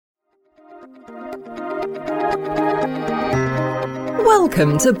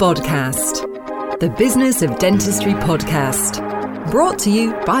Welcome to Podcast, the Business of Dentistry podcast, brought to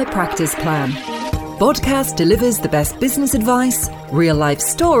you by Practice Plan. Podcast delivers the best business advice, real-life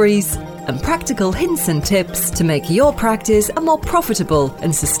stories, and practical hints and tips to make your practice a more profitable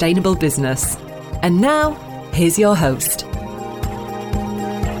and sustainable business. And now, here's your host.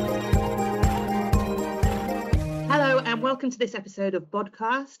 Welcome to this episode of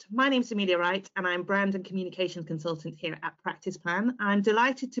Podcast. My name is Amelia Wright and I'm brand and communications consultant here at Practice Plan. I'm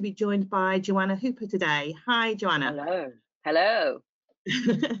delighted to be joined by Joanna Hooper today. Hi, Joanna. Hello.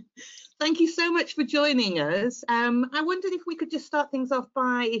 Thank you so much for joining us. I wondered if we could just start things off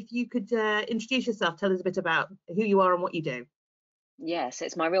by if you could introduce yourself, tell us a bit about who you are and what you do. Yes,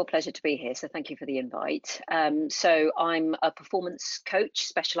 it's my real pleasure to be here. So thank you for the invite. So I'm a performance coach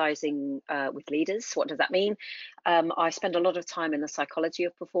specializing with leaders. What does that mean? I spend a lot of time in the psychology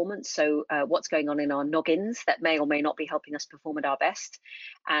of performance. So what's going on in our noggins that may or may not be helping us perform at our best,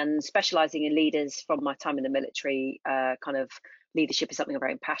 and specializing in leaders from my time in the military. Kind of leadership is something I'm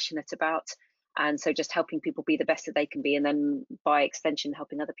very passionate about. And so just helping people be the best that they can be, and then by extension,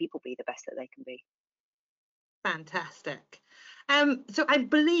 helping other people be the best that they can be. Fantastic. So I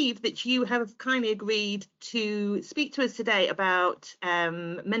believe that you have kindly agreed to speak to us today about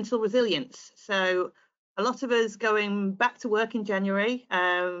mental resilience. So a lot of us going back to work in January.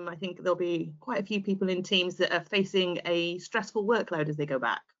 I think there'll be quite a few people in teams that are facing a stressful workload as they go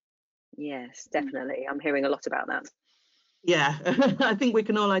back. Yes, definitely. I'm hearing a lot about that. Yeah, I think we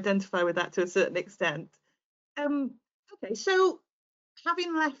can all identify with that to a certain extent. Okay, so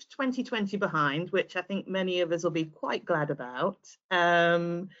having left 2020 behind, which I think many of us will be quite glad about,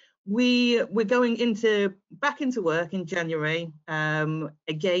 we're going back into work in January,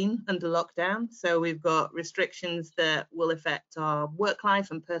 again under lockdown. So we've got restrictions that will affect our work life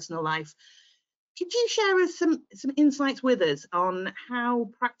and personal life. Could you share us some insights with us on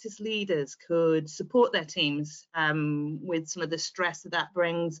how practice leaders could support their teams with some of the stress that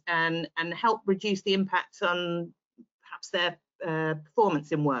brings, and help reduce the impact on perhaps their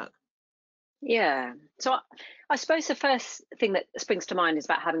performance in work? Yeah, so I suppose the first thing that springs to mind is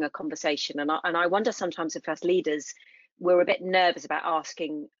about having a conversation, and I wonder sometimes if as leaders we're a bit nervous about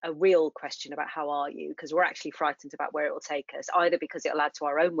asking a real question about how are you, because we're actually frightened about where it will take us, either because it'll add to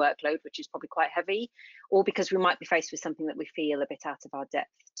our own workload, which is probably quite heavy, or because we might be faced with something that we feel a bit out of our depth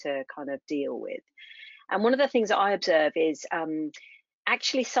to kind of deal with. And one of the things that I observe is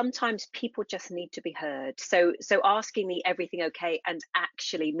actually sometimes people just need to be heard. So asking me everything okay and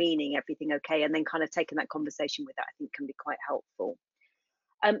actually meaning everything okay, and then kind of taking that conversation with that, I think can be quite helpful.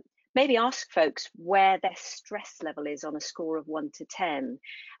 Maybe ask folks where their stress level is on a score of 1 to 10.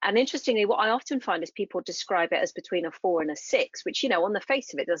 And interestingly, what I often find is people describe it as between a 4 and a 6, which, you know, on the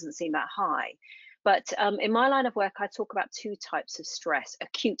face of it doesn't seem that high. But in my line of work, I talk about two types of stress: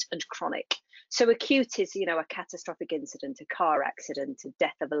 acute and chronic. So acute is, you know, a catastrophic incident, a car accident, a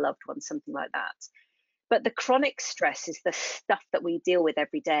death of a loved one, something like that. But the chronic stress is the stuff that we deal with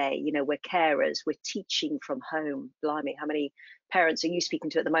every day. You know, we're carers, we're teaching from home. Blimey, how many parents are you speaking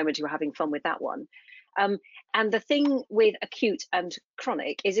to at the moment who are having fun with that one? And the thing with acute and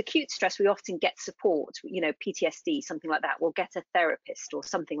chronic is acute stress, we often get support, you know, PTSD, something like that. We'll get a therapist or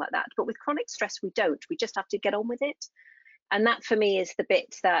something like that. But with chronic stress, we don't. We just have to get on with it. And that for me is the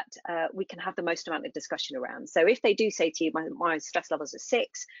bit that we can have the most amount of discussion around. So if they do say to you, my stress levels are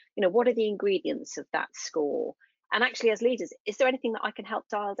 6, you know, what are the ingredients of that score? And actually, as leaders, is there anything that I can help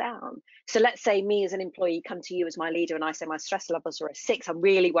dial down? So let's say me as an employee come to you as my leader and I say my stress levels are a 6. I'm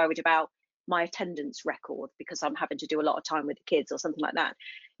really worried about my attendance record because I'm having to do a lot of time with the kids or something like that.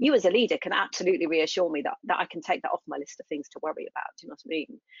 You as a leader can absolutely reassure me that I can take that off my list of things to worry about. Do you know what I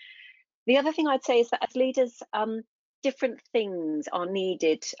mean? The other thing I'd say is that as leaders, different things are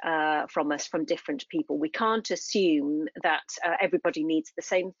needed from us, from different people. We can't assume that everybody needs the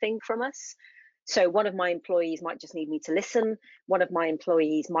same thing from us. So one of my employees might just need me to listen. One of my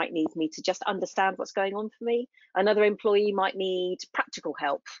employees might need me to just understand what's going on for me. Another employee might need practical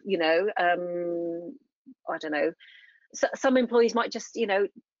help, you know, I don't know. So some employees might just, you know,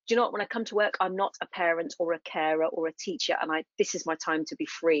 do you know what, when I come to work, I'm not a parent or a carer or a teacher, and this is my time to be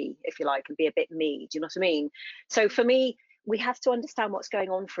free, if you like, and be a bit me. Do you know what I mean? So for me, we have to understand what's going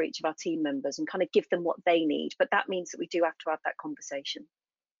on for each of our team members and kind of give them what they need. But that means that we do have to have that conversation.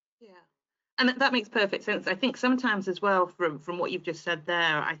 Yeah, and that makes perfect sense. I think sometimes as well, from what you've just said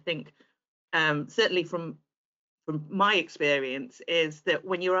there, I think certainly from my experience is that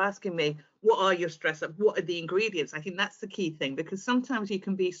when you're asking me, what are your stress, what are the ingredients? I think that's the key thing, because sometimes you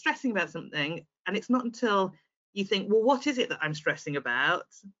can be stressing about something and it's not until you think, well, what is it that I'm stressing about,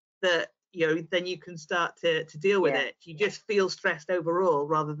 that then you can start to deal with Yeah. it. You just feel stressed overall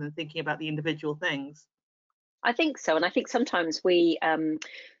rather than thinking about the individual things. I think so. And I think sometimes we,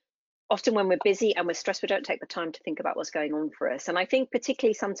 often when we're busy and we're stressed, we don't take the time to think about what's going on for us. And I think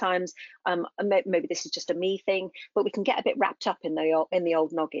particularly sometimes, maybe this is just a me thing, but we can get a bit wrapped up in the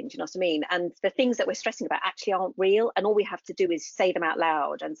old noggin, do you know what I mean? And the things that we're stressing about actually aren't real. And all we have to do is say them out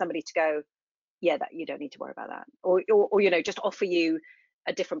loud and somebody to go, yeah, that you don't need to worry about that. Or just offer you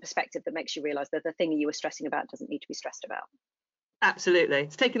a different perspective that makes you realize that the thing you were stressing about doesn't need to be stressed about. Absolutely.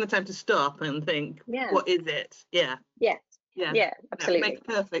 It's taking the time to stop and think, what is it? Yeah. Yeah, absolutely. Makes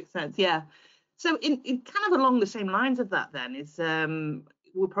perfect sense. Yeah. So in kind of along the same lines of that then is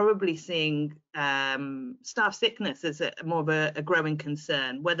we're probably seeing staff sickness as more of a growing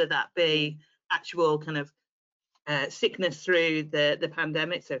concern, whether that be actual kind of sickness through the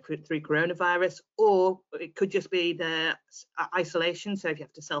pandemic, so through coronavirus, or it could just be the isolation, so if you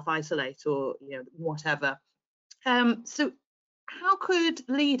have to self-isolate or whatever. So how could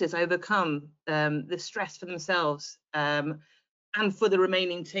leaders overcome the stress for themselves and for the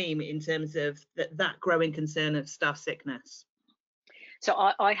remaining team in terms of that growing concern of staff sickness? So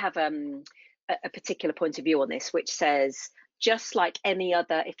I have a particular point of view on this, which says, just like any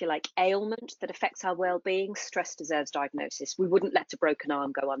other, if you like, ailment that affects our well-being, stress deserves diagnosis. We wouldn't let a broken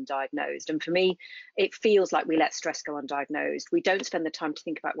arm go undiagnosed. And for me, it feels like we let stress go undiagnosed. We don't spend the time to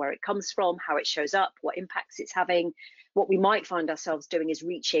think about where it comes from, how it shows up, what impacts it's having. What we might find ourselves doing is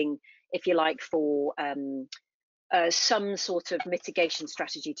reaching, if you like, for some sort of mitigation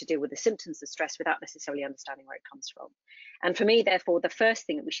strategy to deal with the symptoms of stress without necessarily understanding where it comes from. And for me, therefore, the first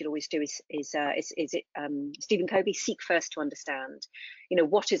thing that we should always do is Stephen Covey, seek first to understand,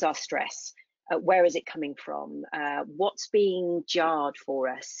 what is our stress? Where is it coming from? What's being jarred for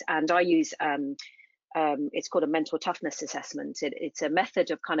us? And I use, it's called a mental toughness assessment. It's a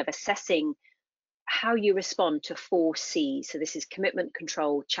method of kind of assessing how you respond to 4 C's. So this is commitment,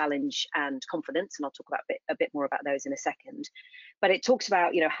 control, challenge, and confidence. And I'll talk about a bit more about those in a second. But it talks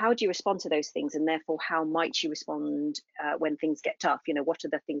about, how do you respond to those things? And therefore, how might you respond when things get tough? What are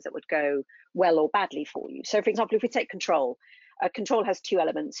the things that would go well or badly for you? So for example, if we take control, control has 2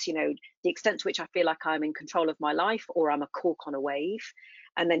 elements, the extent to which I feel like I'm in control of my life or I'm a cork on a wave.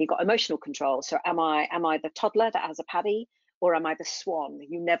 And then you've got emotional control. So am I the toddler that has a paddy? Or am I the swan?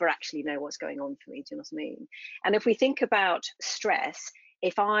 You never actually know what's going on for me. Do you know what I mean? And if we think about stress,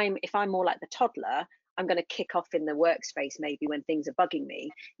 if I'm more like the toddler, I'm going to kick off in the workspace maybe when things are bugging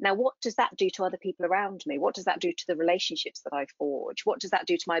me. Now, what does that do to other people around me? What does that do to the relationships that I forge? What does that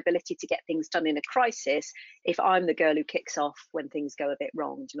do to my ability to get things done in a crisis if I'm the girl who kicks off when things go a bit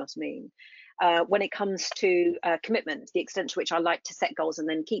wrong? Do you know what I mean? When it comes to commitment, the extent to which I like to set goals and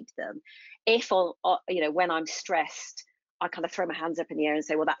then keep them. If, when I'm stressed, I kind of throw my hands up in the air and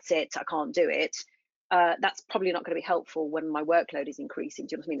say, well, that's it, I can't do it. That's probably not going to be helpful when my workload is increasing.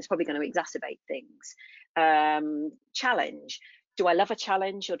 Do you know what I mean? It's probably going to exacerbate things. Challenge. Do I love a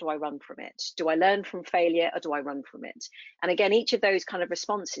challenge or do I run from it? Do I learn from failure or do I run from it? And again, each of those kind of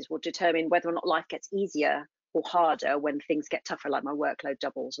responses will determine whether or not life gets easier or harder when things get tougher, like my workload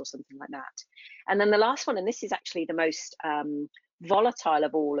doubles or something like that. And then the last one, and this is actually the most volatile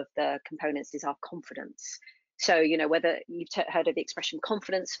of all of the components, is our confidence. So, whether you've heard of the expression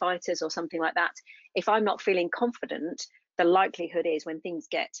confidence fighters or something like that, if I'm not feeling confident, the likelihood is when things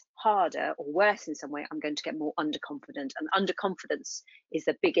get harder or worse in some way, I'm going to get more underconfident. And underconfidence is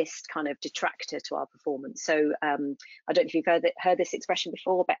the biggest kind of detractor to our performance. So I don't know if you've heard this expression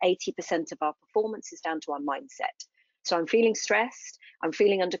before, but 80% of our performance is down to our mindset. So I'm feeling stressed, I'm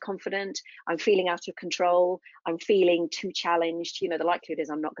feeling underconfident, I'm feeling out of control, I'm feeling too challenged. The likelihood is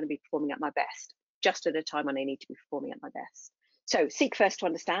I'm not going to be performing at my best, just at a time when I need to be performing at my best. So seek first to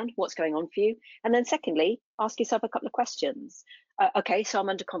understand what's going on for you. And then secondly, ask yourself a couple of questions. Okay, so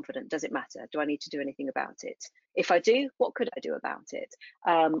I'm underconfident. Does it matter? Do I need to do anything about it? If I do, what could I do about it?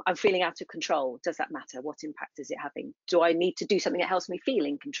 I'm feeling out of control. Does that matter? What impact is it having? Do I need to do something that helps me feel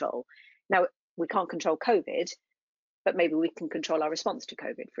in control? Now, we can't control COVID, but maybe we can control our response to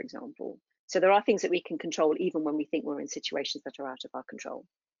COVID, for example. So there are things that we can control even when we think we're in situations that are out of our control.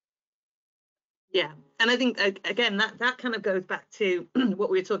 Yeah, and I think again that kind of goes back to what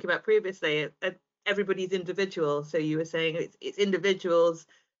we were talking about previously. Everybody's individual, so you were saying it's individuals,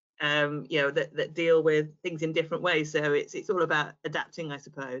 that deal with things in different ways. So it's all about adapting, I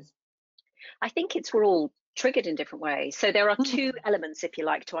suppose. I think we're all triggered in different ways. So there are 2 elements, if you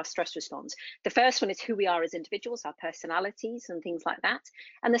like, to our stress response. The first one is who we are as individuals, our personalities and things like that,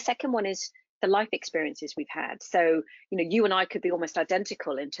 and the second one is the life experiences we've had. So, you and I could be almost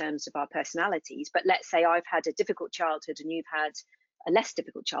identical in terms of our personalities, but let's say I've had a difficult childhood and you've had a less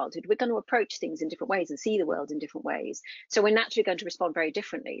difficult childhood, we're going to approach things in different ways and see the world in different ways. So we're naturally going to respond very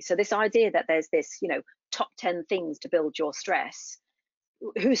differently. So this idea that there's this, top 10 things to build your stress,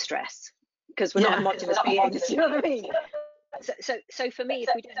 who's stressed? Because we're not homogenous beings, you know what I mean? So for me, if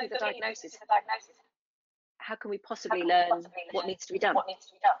we don't do the diagnosis, how can we possibly learn what needs to be done?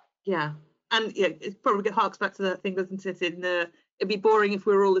 Yeah, and it probably harks back to that thing, doesn't it? It'd be boring if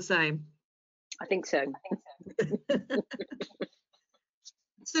we were all the same. I think so.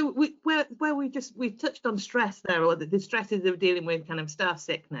 So we've touched on stress there, or the stresses of dealing with kind of staff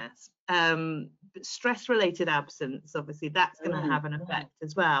sickness. But stress-related absence, obviously, that's going to have an effect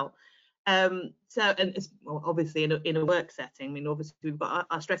as well. And it's, obviously in a work setting, I mean, obviously we've got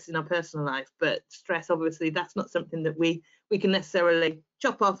our stress in our personal life, but stress, obviously, that's not something that we can necessarily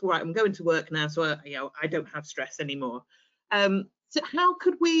chop off. Right, I'm going to work now, so I don't have stress anymore. So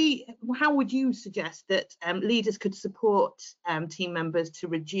how would you suggest that leaders could support team members to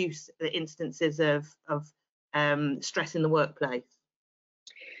reduce the instances of stress in the workplace?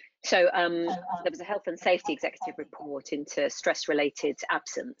 So there was a health and safety executive report into stress-related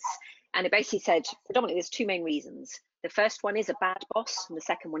absence, and it basically said predominantly there's two main reasons. The first one is a bad boss, and the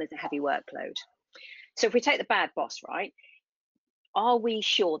second one is a heavy workload. So if we take the bad boss, right, are we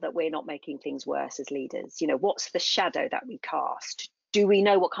sure that we're not making things worse as leaders? What's the shadow that we cast? Do we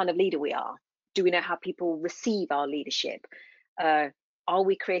know what kind of leader we are? Do we know how people receive our leadership? Are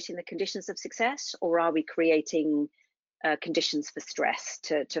we creating the conditions of success, or are we creating conditions for stress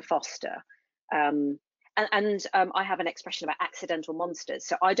to foster? I have an expression about accidental monsters.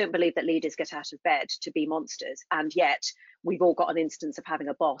 So I don't believe that leaders get out of bed to be monsters, and yet we've all got an instance of having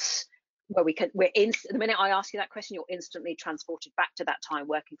a boss where the minute I ask you that question, you're instantly transported back to that time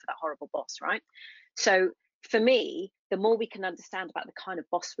working for that horrible boss, right? So for me, the more we can understand about the kind of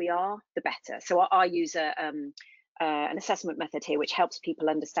boss we are, the better. So I use an assessment method here, which helps people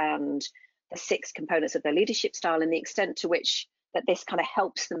understand the 6 components of their leadership style and the extent to which that this kind of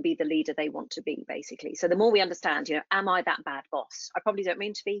helps them be the leader they want to be, basically. So the more we understand, am I that bad boss? I probably don't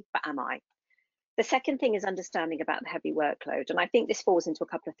mean to be, but am I? The second thing is understanding about the heavy workload. And I think this falls into a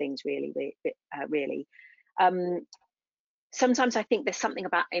couple of things, really. Sometimes I think there's something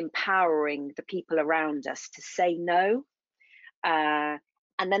about empowering the people around us to say no. And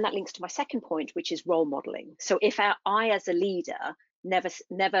then that links to my second point, which is role modeling. So if I, as a leader,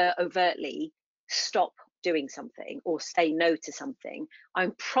 never overtly stop doing something or say no to something,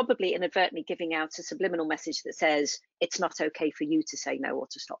 I'm probably inadvertently giving out a subliminal message that says it's not okay for you to say no or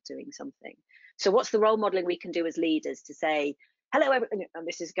to stop doing something. So what's the role modeling we can do as leaders to say, hello, everybody, and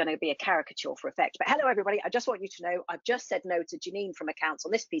this is going to be a caricature for effect, but hello, everybody, I just want you to know I've just said no to Janine from accounts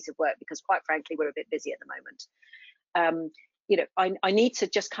on this piece of work because, quite frankly, we're a bit busy at the moment. I need to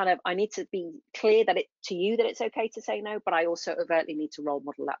just I need to be clear that it's okay to say no, but I also overtly need to role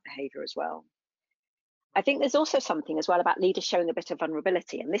model that behavior as well. I think there's also something as well about leaders showing a bit of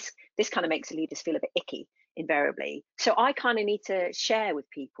vulnerability, and this kind of makes leaders feel a bit icky invariably. So I kind of need to share with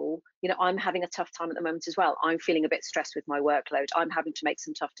people, I'm having a tough time at the moment as well. I'm feeling a bit stressed with my workload. I'm having to make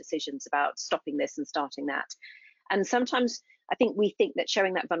some tough decisions about stopping this and starting that. And sometimes I think we think that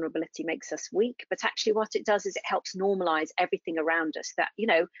showing that vulnerability makes us weak, but actually what it does is it helps normalize everything around us, that,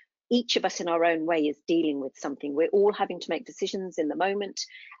 each of us in our own way is dealing with something. We're all having to make decisions in the moment,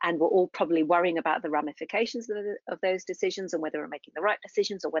 and we're all probably worrying about the ramifications of those decisions and whether we're making the right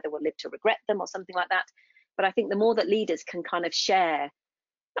decisions or whether we'll live to regret them or something like that. But I think the more that leaders can kind of share,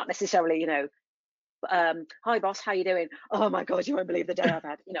 not necessarily, hi boss, how you doing? Oh my God, you won't believe the day I've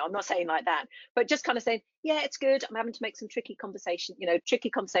had. I'm not saying like that, but just kind of saying, yeah, it's good. I'm having to make some tricky conversations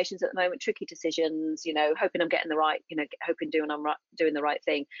at the moment, tricky decisions, hoping I'm getting the right, hoping I'm doing the right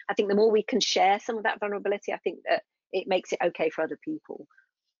thing. I think the more we can share some of that vulnerability, I think that it makes it okay for other people.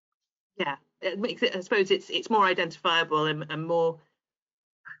 Yeah, it makes it, I suppose it's more identifiable and more,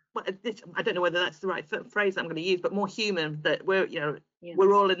 I don't know whether that's the right phrase I'm going to use, but more human, that we're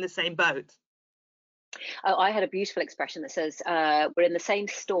all in the same boat. Oh, I had a beautiful expression that says, we're in the same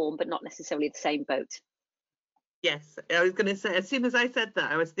storm, but not necessarily the same boat. Yes, I was going to say, as soon as I said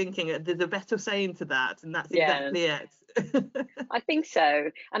that, I was thinking there's a better saying to that, and that's exactly it. I think so.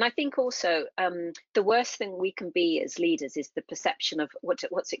 And I think also the worst thing we can be as leaders is the perception of, what's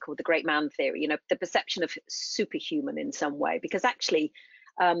it called, the great man theory, the perception of superhuman in some way, because actually,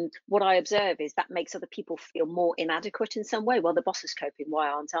 what I observe is that makes other people feel more inadequate in some way. Well, the boss is coping, why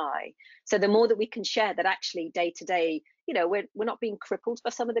aren't I? So the more that we can share that actually day to day, we're not being crippled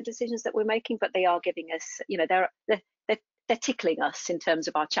by some of the decisions that we're making, but they are giving us, they're tickling us in terms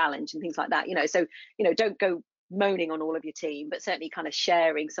of our challenge and things like that. So don't go moaning on all of your team, but certainly kind of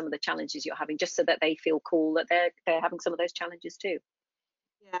sharing some of the challenges you're having, just so that they feel cool that they're having some of those challenges too.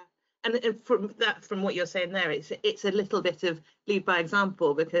 Yeah, and from what you're saying there, it's a little bit of lead by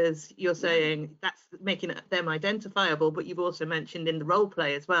example, because you're saying that's making them identifiable, but you've also mentioned in the role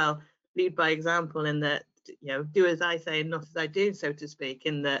play as well, lead by example, in that, you know, do as I say and not as I do, so to speak,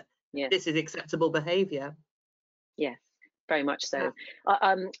 in that this is acceptable behaviour. Yes, very much so.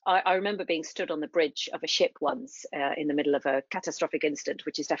 I remember being stood on the bridge of a ship once in the middle of a catastrophic incident,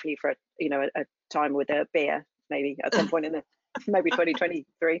 which is definitely for a time with a beer, maybe at some point in the maybe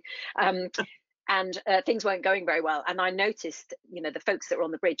 2023. And things weren't going very well. And I noticed, the folks that were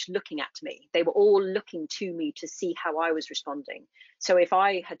on the bridge looking at me, they were all looking to me to see how I was responding. So if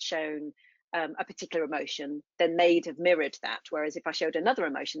I had shown a particular emotion, then they'd have mirrored that. Whereas if I showed another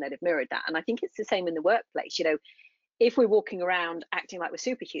emotion, they'd have mirrored that. And I think it's the same in the workplace. If we're walking around acting like we're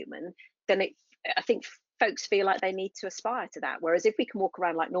superhuman, then I think folks feel like they need to aspire to that. Whereas if we can walk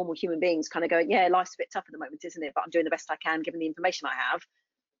around like normal human beings, kind of going, yeah, life's a bit tough at the moment, isn't it? But I'm doing the best I can given the information I have,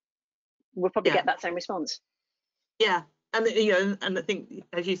 we'll probably get that same response. Yeah, and and I think,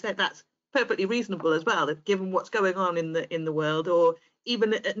 as you said, that's perfectly reasonable as well, given what's going on in the world, or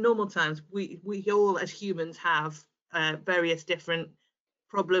even at normal times. We all as humans have various different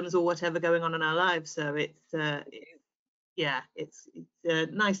problems or whatever going on in our lives. So it's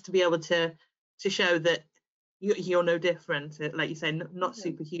nice to be able to show that you're no different, like you say, not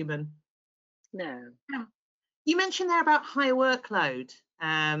superhuman. No. You mentioned there about high workload.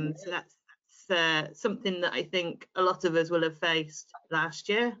 So that's something that I think a lot of us will have faced last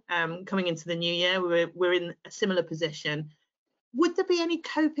year. Coming into the new year, we're in a similar position. Would there be any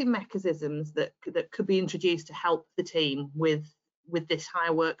coping mechanisms that could be introduced to help the team with this high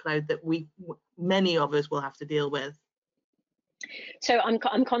workload that many of us will have to deal with? So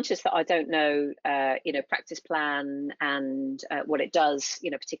I'm conscious that I don't know, Practice Plan and what it does,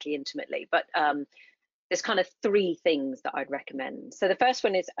 particularly intimately. But there's kind of three things that I'd recommend. So the first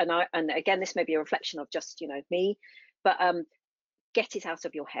one is, and again, this may be a reflection of just me, but get it out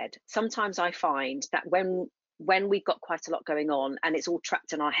of your head. Sometimes I find that when we've got quite a lot going on and it's all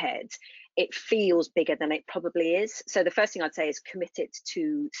trapped in our heads, it feels bigger than it probably is. So the first thing I'd say is commit it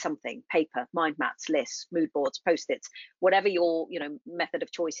to something: paper, mind maps, lists, mood boards, post-its, whatever your method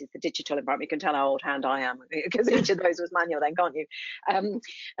of choice is. The digital environment, you can tell how old hand I am, because each of those was manual then, can't you?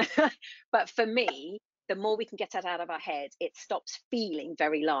 But for me, the more we can get that out of our head, it stops feeling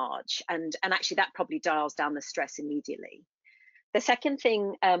very large, and actually that probably dials down the stress immediately. The second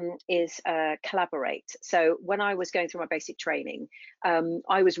thing is collaborate. So when I was going through my basic training,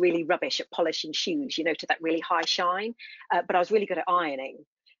 I was really rubbish at polishing shoes, to that really high shine, but I was really good at ironing.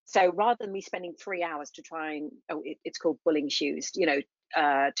 So rather than me spending 3 hours to try and, it's called bulling shoes, to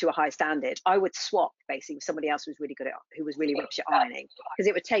a high standard, I would swap basically with somebody else who was really rubbish at ironing, because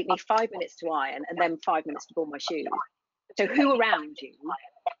it would take me 5 minutes to iron and then 5 minutes to bull my shoes. So who around you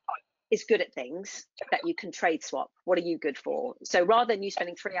is good at things that you can trade swap? What are you good for? So rather than you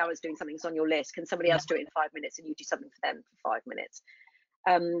spending 3 hours doing something that's on your list, can somebody else do it in 5 minutes and you do something for them for 5 minutes?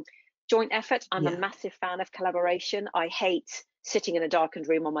 Joint effort. I'm a massive fan of collaboration. I hate sitting in a darkened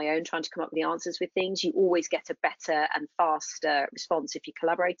room on my own trying to come up with the answers with things. You always get a better and faster response if you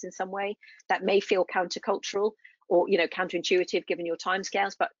collaborate in some way. That may feel countercultural or counterintuitive given your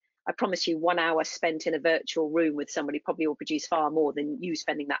timescales, but I promise you, 1 hour spent in a virtual room with somebody probably will produce far more than you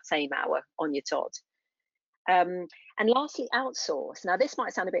spending that same hour on your Todd. And lastly, outsource. Now, this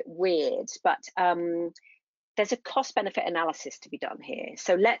might sound a bit weird, but there's a cost benefit analysis to be done here.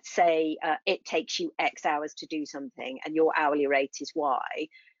 So let's say it takes you X hours to do something and your hourly rate is Y.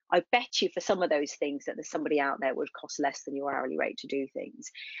 I bet you for some of those things that there's somebody out there would cost less than your hourly rate to do things.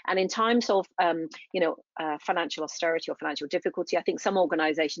 And in times of, financial austerity or financial difficulty, I think some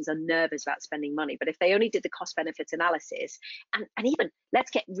organizations are nervous about spending money. But if they only did the cost benefits analysis, and even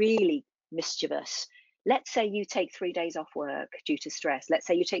let's get really mischievous. Let's say you take 3 days off work due to stress. Let's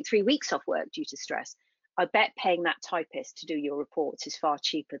say you take 3 weeks off work due to stress. I bet paying that typist to do your reports is far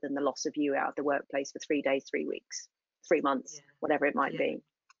cheaper than the loss of you out of the workplace for 3 days, 3 weeks, 3 months, whatever it might be.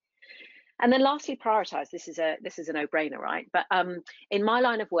 And then lastly, prioritize. This is a no-brainer, right? But in my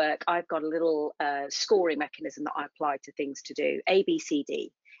line of work, I've got a little scoring mechanism that I apply to things to do. A, B, C,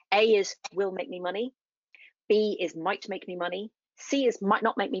 D. A is will make me money. B is might make me money. C is might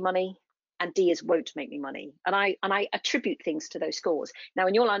not make me money. And D is won't make me money. And I attribute things to those scores. Now,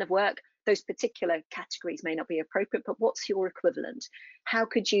 in your line of work, those particular categories may not be appropriate, but what's your equivalent? How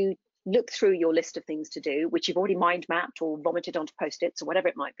could you look through your list of things to do, which you've already mind mapped or vomited onto Post-its or whatever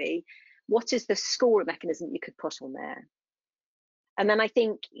it might be? What is the score mechanism you could put on there? And then I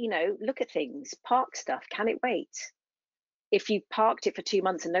think, look at things, park stuff, can it wait? If you parked it for 2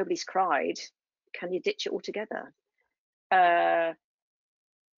 months and nobody's cried, can you ditch it altogether? There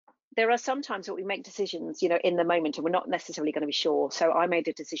are some times that we make decisions, in the moment, and we're not necessarily going to be sure. So I made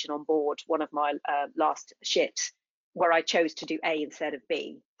a decision on board one of my last ships where I chose to do A instead of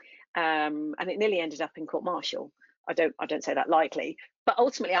B. And it nearly ended up in court martial. I don't say that lightly, but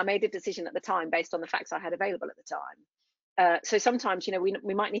ultimately I made a decision at the time based on the facts I had available at the time. So sometimes,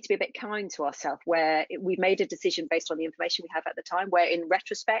 we might need to be a bit kind to ourselves, where we made a decision based on the information we have at the time, where in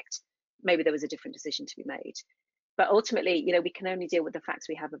retrospect, maybe there was a different decision to be made. But ultimately, we can only deal with the facts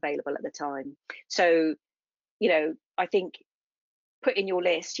we have available at the time. So, I think put in your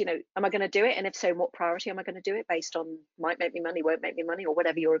list, am I going to do it? And if so, what priority am I going to do it based on? Might make me money, won't make me money, or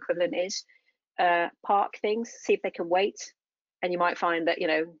whatever your equivalent is. Park things, see if they can wait. And you might find that,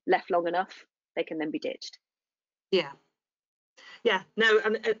 left long enough, they can then be ditched. Yeah, no,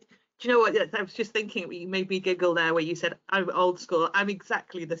 and do you know what? I was just thinking, you made me giggle there where you said, I'm old school. I'm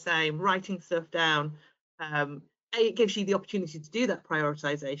exactly the same, writing stuff down. It gives you the opportunity to do that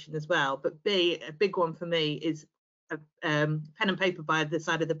prioritization as well. But B, a big one for me is a pen and paper by the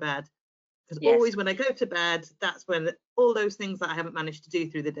side of the bed. Because always when I go to bed, that's when all those things that I haven't managed to do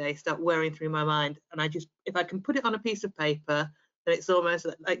through the day start whirring through my mind. And if I can put it on a piece of paper, then it's almost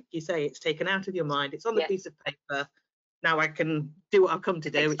like you say, it's taken out of your mind. It's on the piece of paper. Now I can do what I've come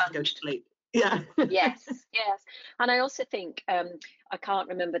to do, which is go to sleep. Yeah. Yes. And I also think I can't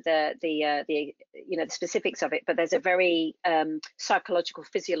remember the specifics of it, but there's a very psychological,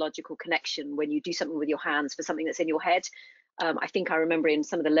 physiological connection when you do something with your hands for something that's in your head. I think I remember in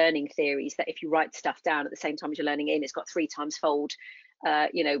some of the learning theories that if you write stuff down at the same time as you're learning it's got 3 times fold,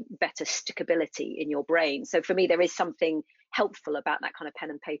 better stickability in your brain. So for me, there is something helpful about that kind of pen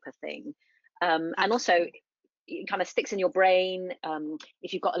and paper thing, and also it kind of sticks in your brain.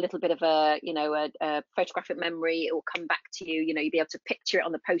 If you've got a little bit of a photographic memory, it will come back to you. You'll be able to picture it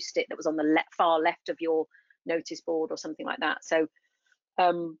on the post-it that was on the far left of your notice board or something like that. So,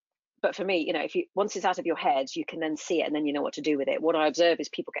 but for me, once it's out of your head, you can then see it and then you know what to do with it. What I observe is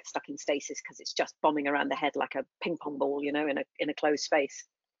people get stuck in stasis because it's just bombing around the head like a ping pong ball, in a closed space.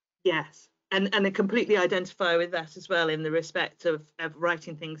 Yes. And I completely identify with that as well in the respect of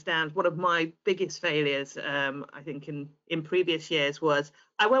writing things down. One of my biggest failures, I think, in previous years was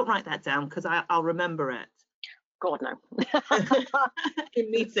I won't write that down because I'll remember it. God, no. In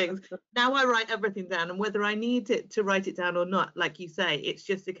meetings. Now I write everything down, and whether I need it to write it down or not, like you say, it's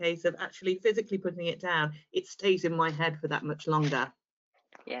just a case of actually physically putting it down. It stays in my head for that much longer.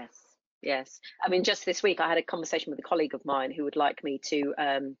 Yes. I mean, just this week I had a conversation with a colleague of mine who would like me to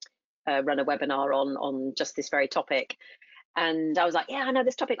run a webinar on just this very topic, and I was like, I know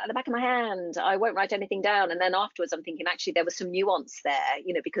this topic like the back of my hand. I won't write anything down. And then afterwards I'm thinking, actually there was some nuance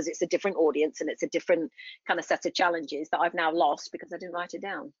there, because it's a different audience and it's a different kind of set of challenges that I've now lost because I didn't write it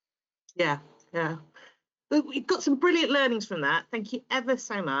down. Yeah. But we've got some brilliant learnings from that. Thank you ever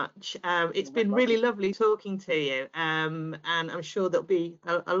so much. It's been really lovely talking to you, and I'm sure there'll be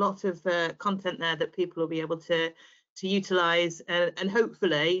a lot of content there that people will be able to utilise and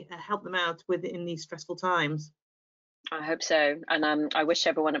hopefully help them out in these stressful times. I hope so, and I wish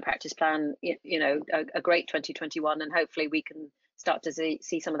everyone at Practice Plan, a great 2021, and hopefully we can start to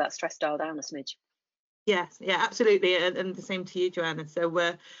see some of that stress dial down a smidge. Yes, absolutely, and the same to you, Joanna.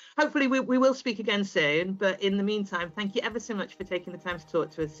 So hopefully we will speak again soon, but in the meantime, thank you ever so much for taking the time to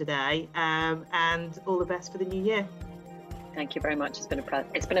talk to us today, and all the best for the new year. Thank you very much. It's been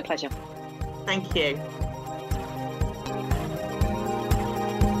a pleasure. Thank you.